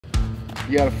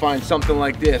you gotta find something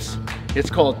like this. It's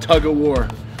called tug of war.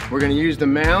 We're gonna use the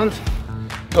mound.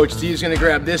 Coach Steve's gonna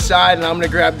grab this side and I'm gonna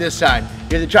grab this side.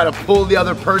 You have to try to pull the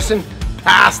other person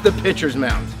past the pitcher's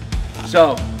mound.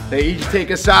 So they each take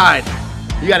a side.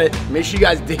 You gotta make sure you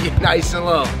guys dig it nice and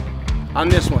low on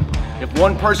this one. If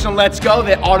one person lets go,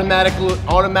 they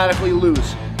automatically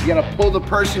lose. You gotta pull the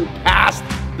person past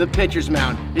the pitcher's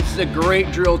mound. This is a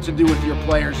great drill to do with your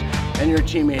players and your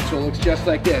teammates. So it looks just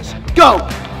like this. Go!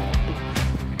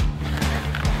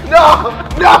 No!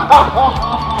 No!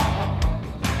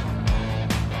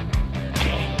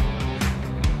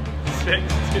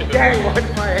 6-2. Dang, what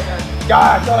my hand?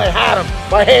 God, I thought I had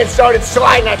him. My hand started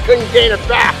sliding, I couldn't gain it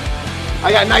back.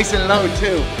 I got nice and low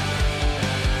too.